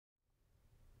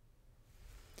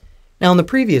Now in the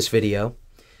previous video,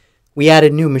 we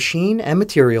added new machine and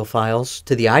material files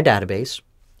to the iDatabase,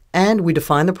 and we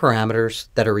defined the parameters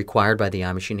that are required by the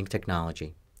iMachining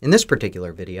technology. In this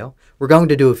particular video, we're going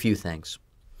to do a few things.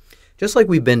 Just like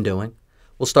we've been doing,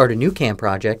 we'll start a new CAM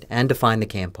project and define the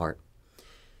CAMPart.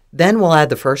 Then we'll add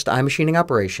the first iMachining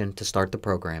operation to start the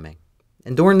programming.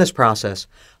 And during this process,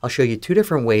 I'll show you two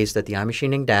different ways that the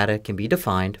iMachining data can be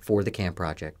defined for the CAM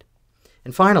project.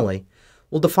 And finally,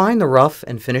 we'll define the rough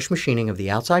and finish machining of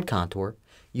the outside contour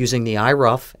using the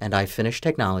iRough and iFinish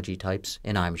technology types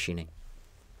in iMachining.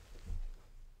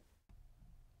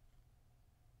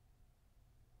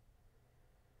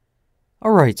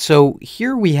 Alright, so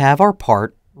here we have our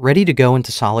part ready to go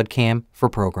into SolidCAM for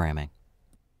programming.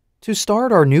 To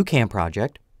start our new CAM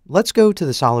project, let's go to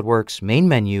the SOLIDWORKS main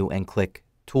menu and click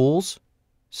Tools,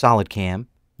 SolidCAM,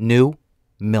 New,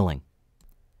 Milling.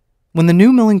 When the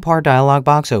new milling part dialog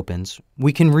box opens,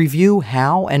 we can review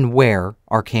how and where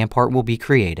our CAM part will be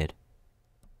created.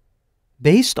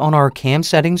 Based on our CAM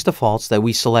settings defaults that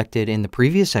we selected in the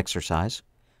previous exercise,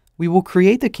 we will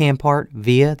create the CAM part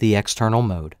via the external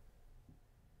mode.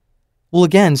 We'll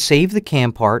again save the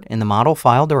CAM part in the model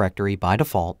file directory by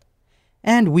default,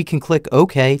 and we can click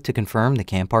OK to confirm the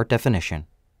CAM part definition.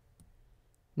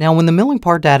 Now when the milling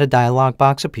part data dialog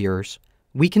box appears,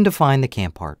 we can define the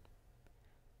CAM part.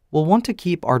 We'll want to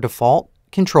keep our default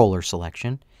controller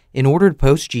selection in order to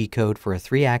post G-code for a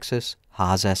 3-axis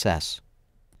Haas-SS.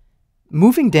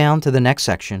 Moving down to the next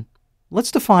section,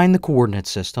 let's define the coordinate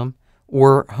system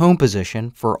or home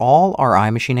position for all our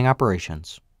iMachining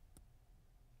operations.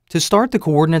 To start the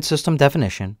coordinate system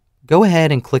definition, go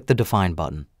ahead and click the Define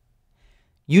button.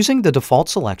 Using the default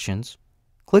selections,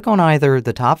 click on either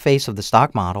the top face of the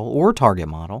stock model or target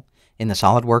model in the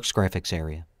SolidWorks graphics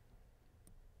area.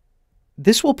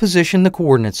 This will position the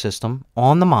coordinate system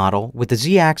on the model with the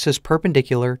z-axis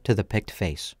perpendicular to the picked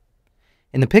face.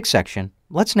 In the Pick section,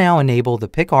 let's now enable the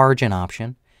Pick Origin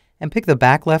option and pick the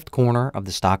back left corner of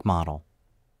the stock model.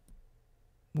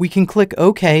 We can click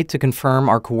OK to confirm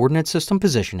our coordinate system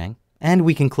positioning, and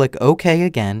we can click OK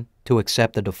again to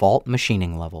accept the default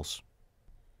machining levels.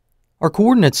 Our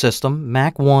coordinate system,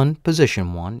 Mach 1,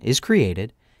 Position 1, is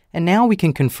created, and now we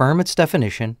can confirm its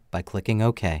definition by clicking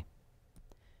OK.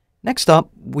 Next up,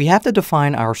 we have to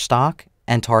define our stock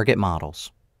and target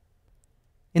models.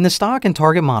 In the Stock and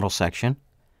Target Model section,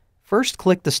 first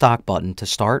click the Stock button to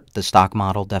start the stock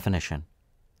model definition.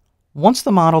 Once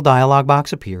the model dialog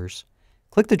box appears,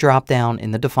 click the drop-down in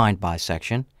the Defined By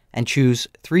section and choose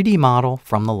 3D Model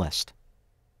from the list.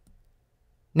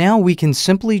 Now we can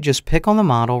simply just pick on the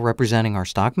model representing our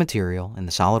stock material in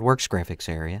the SolidWorks graphics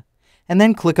area, and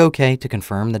then click OK to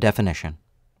confirm the definition.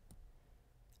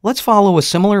 Let's follow a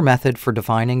similar method for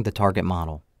defining the target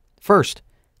model. First,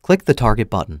 click the Target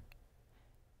button.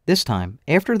 This time,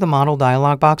 after the model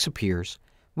dialog box appears,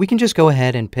 we can just go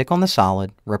ahead and pick on the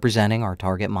solid representing our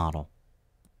target model.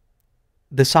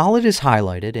 The solid is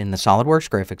highlighted in the SolidWorks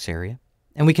graphics area,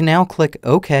 and we can now click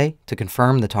OK to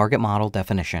confirm the target model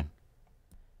definition.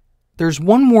 There's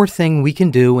one more thing we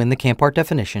can do in the CAMPart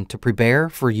definition to prepare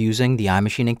for using the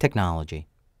iMachining technology.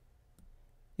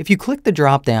 If you click the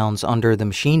drop-downs under the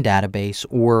Machine Database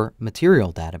or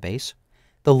Material Database,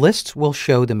 the lists will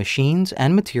show the machines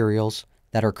and materials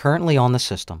that are currently on the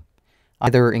system,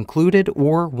 either included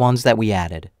or ones that we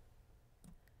added.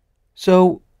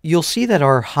 So you'll see that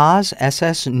our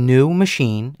Haas-SS new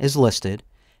machine is listed,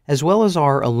 as well as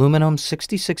our aluminum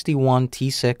 6061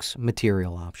 T6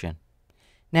 material option.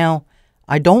 Now,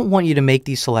 I don't want you to make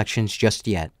these selections just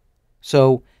yet,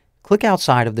 so click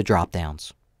outside of the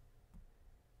drop-downs.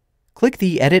 Click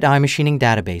the Edit iMachining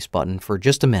Database button for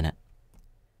just a minute.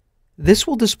 This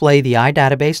will display the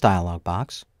iDatabase dialog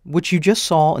box, which you just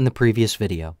saw in the previous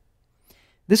video.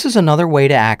 This is another way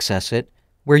to access it,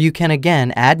 where you can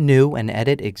again add new and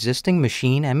edit existing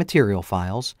machine and material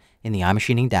files in the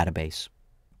iMachining database.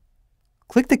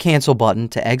 Click the Cancel button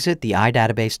to exit the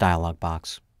iDatabase dialog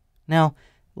box. Now,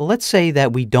 let's say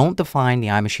that we don't define the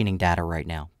iMachining data right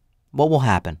now. What will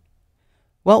happen?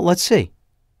 Well, let's see.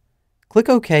 Click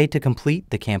OK to complete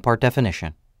the CAMPart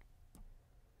definition.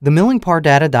 The Milling Part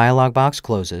Data dialog box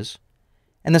closes,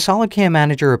 and the SolidCAM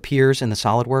Manager appears in the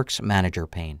SolidWorks Manager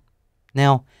pane.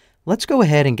 Now, let's go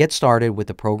ahead and get started with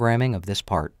the programming of this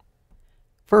part.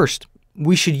 First,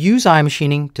 we should use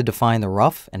iMachining to define the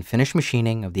rough and finish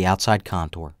machining of the outside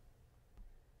contour.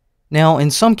 Now,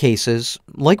 in some cases,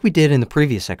 like we did in the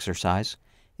previous exercise,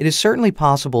 it is certainly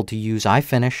possible to use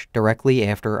iFinish directly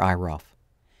after iRough.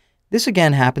 This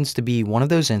again happens to be one of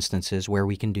those instances where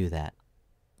we can do that.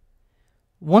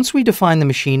 Once we define the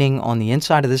machining on the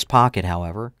inside of this pocket,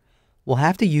 however, we'll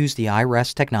have to use the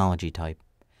iRest technology type.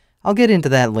 I'll get into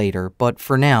that later, but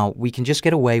for now, we can just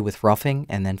get away with roughing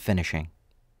and then finishing.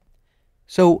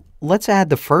 So let's add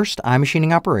the first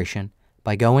iMachining operation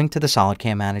by going to the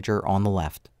SolidCAM Manager on the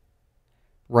left.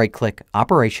 Right-click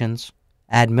Operations,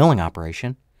 Add Milling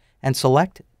Operation, and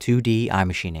select 2D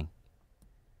iMachining.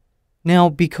 Now,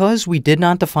 because we did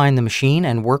not define the machine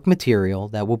and work material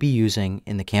that we'll be using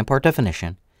in the CAMPart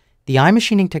definition, the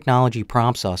iMachining technology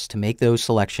prompts us to make those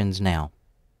selections now.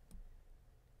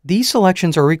 These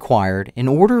selections are required in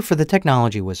order for the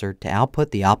technology wizard to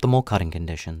output the optimal cutting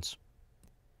conditions.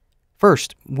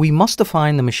 First, we must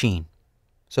define the machine.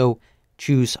 So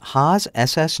choose Haas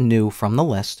SS New from the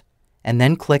list and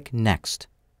then click Next.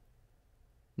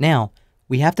 Now,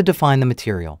 we have to define the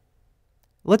material.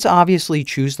 Let's obviously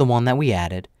choose the one that we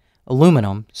added,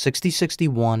 aluminum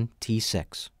 6061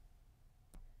 T6.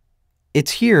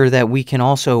 It's here that we can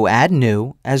also add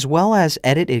new as well as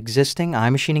edit existing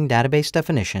iMachining database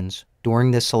definitions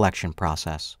during this selection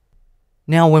process.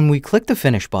 Now when we click the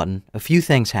Finish button, a few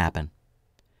things happen.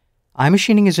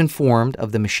 iMachining is informed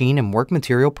of the machine and work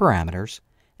material parameters,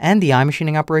 and the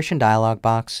iMachining operation dialog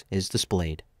box is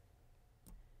displayed.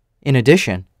 In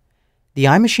addition, the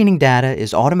iMachining data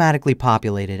is automatically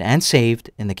populated and saved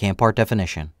in the CAMPart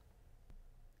definition.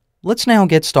 Let's now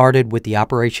get started with the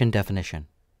operation definition.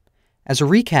 As a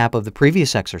recap of the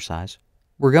previous exercise,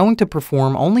 we're going to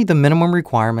perform only the minimum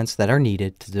requirements that are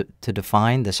needed to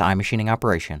define this iMachining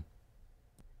operation.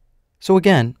 So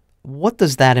again, what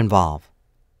does that involve?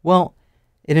 Well,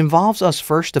 it involves us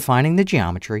first defining the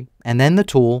geometry, and then the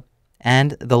tool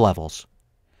and the levels.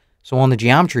 So on the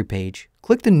geometry page,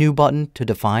 click the New button to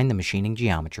define the machining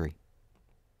geometry.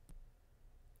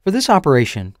 For this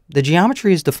operation, the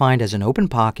geometry is defined as an open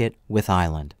pocket with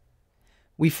island.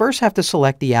 We first have to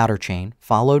select the outer chain,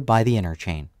 followed by the inner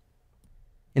chain.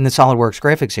 In the SOLIDWORKS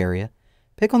graphics area,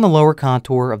 pick on the lower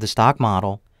contour of the stock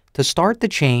model to start the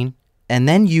chain and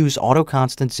then use Auto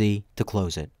Constant Z to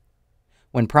close it.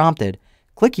 When prompted,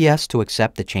 click Yes to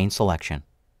accept the chain selection.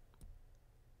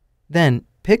 Then,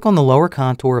 pick on the lower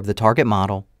contour of the target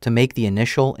model to make the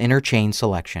initial inner chain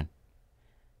selection.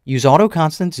 Use Auto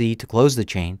Constant Z to close the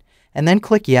chain, and then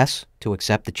click Yes to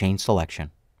accept the chain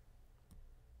selection.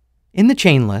 In the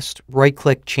chain list,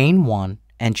 right-click Chain 1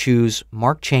 and choose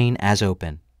Mark Chain as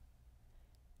Open.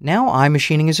 Now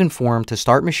iMachining is informed to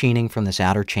start machining from this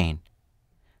outer chain.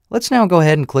 Let's now go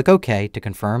ahead and click OK to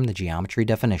confirm the geometry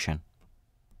definition.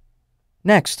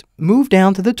 Next, move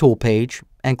down to the Tool page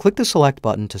and click the Select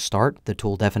button to start the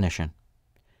tool definition.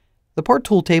 The part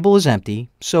tool table is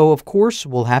empty, so of course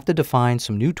we'll have to define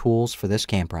some new tools for this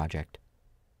CAM project.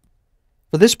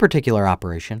 For this particular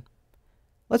operation,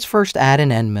 let's first add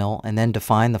an end mill and then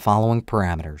define the following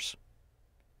parameters.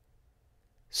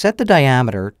 Set the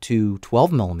diameter to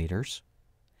 12 millimeters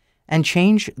and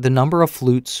change the number of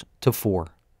flutes to 4.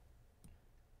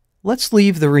 Let's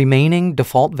leave the remaining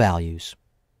default values.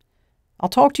 I'll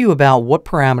talk to you about what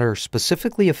parameters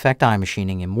specifically affect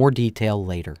iMachining in more detail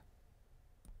later.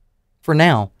 For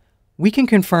now, we can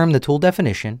confirm the tool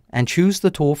definition and choose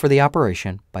the tool for the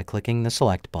operation by clicking the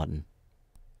Select button.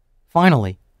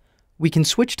 Finally, we can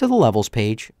switch to the Levels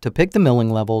page to pick the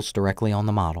milling levels directly on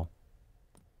the model.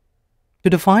 To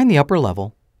define the upper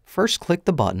level, first click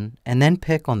the button and then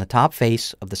pick on the top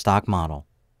face of the stock model.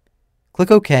 Click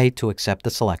OK to accept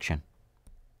the selection.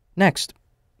 Next,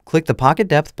 click the Pocket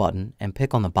Depth button and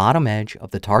pick on the bottom edge of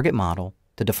the target model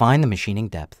to define the machining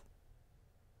depth.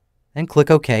 Then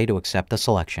click OK to accept the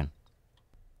selection.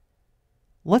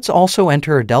 Let's also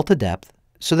enter a delta depth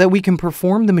so that we can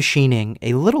perform the machining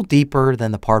a little deeper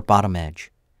than the part bottom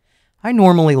edge. I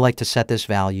normally like to set this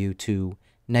value to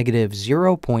negative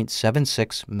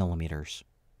 0.76 millimeters.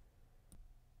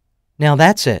 Now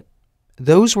that's it.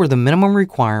 Those were the minimum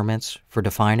requirements for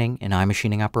defining an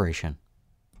iMachining operation.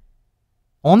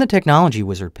 On the Technology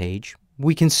Wizard page,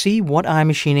 we can see what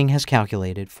iMachining has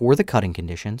calculated for the cutting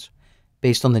conditions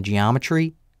based on the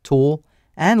geometry, tool,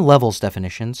 and levels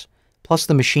definitions, plus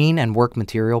the machine and work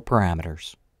material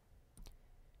parameters.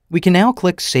 We can now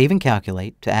click Save and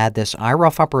Calculate to add this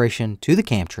iRough operation to the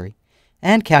CAM tree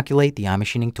and calculate the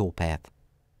iMachining toolpath.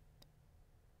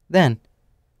 Then,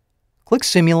 click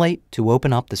Simulate to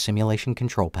open up the Simulation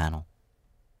Control Panel.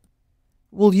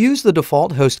 We'll use the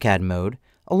default HostCAD mode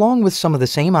along with some of the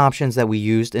same options that we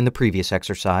used in the previous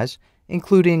exercise,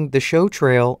 including the Show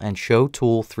Trail and Show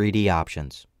Tool 3D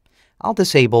options. I'll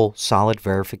disable Solid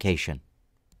Verification.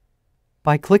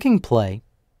 By clicking Play,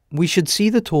 we should see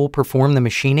the tool perform the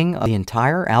machining of the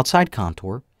entire outside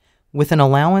contour with an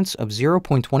allowance of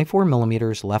 0.24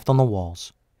 millimeters left on the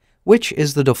walls, which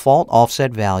is the default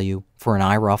offset value for an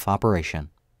iRough operation.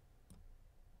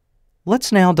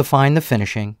 Let's now define the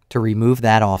finishing to remove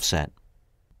that offset.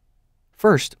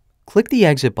 First, click the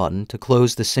Exit button to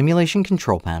close the Simulation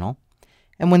Control Panel,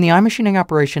 and when the iMachining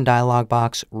Operation dialog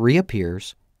box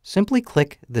reappears, simply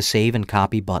click the Save and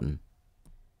Copy button.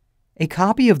 A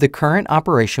copy of the current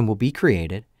operation will be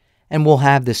created and will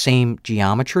have the same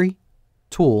geometry,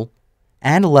 tool,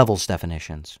 and levels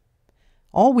definitions.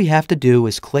 All we have to do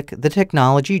is click the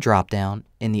Technology dropdown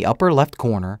in the upper left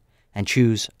corner and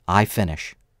choose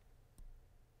iFinish.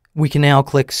 We can now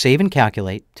click Save and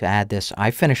Calculate to add this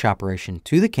iFinish operation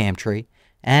to the CAM tree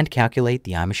and calculate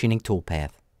the iMachining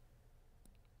toolpath.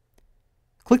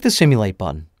 Click the Simulate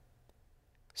button.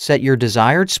 Set your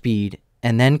desired speed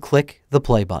and then click the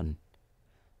Play button.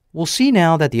 We'll see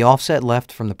now that the offset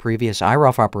left from the previous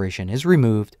iRough operation is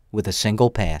removed with a single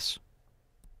pass.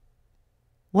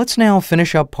 Let's now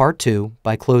finish up Part 2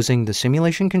 by closing the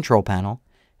Simulation Control Panel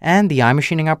and the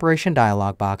iMachining Operation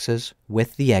dialog boxes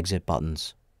with the Exit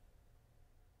buttons.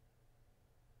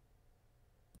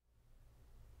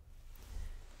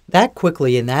 That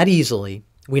quickly and that easily,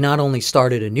 we not only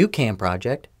started a new CAM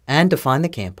project and defined the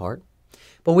CAMPart,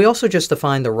 but we also just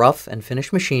defined the rough and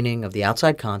finished machining of the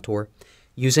outside contour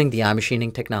using the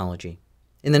iMachining technology.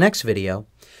 In the next video,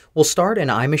 we'll start an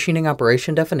iMachining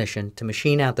operation definition to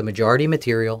machine out the majority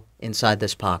material inside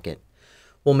this pocket.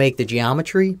 We'll make the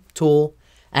geometry, tool,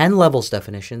 and levels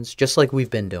definitions just like we've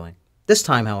been doing. This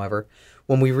time, however,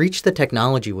 when we reach the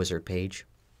Technology Wizard page,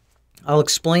 I'll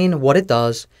explain what it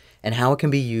does and how it can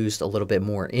be used a little bit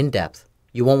more in depth.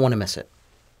 You won't want to miss it.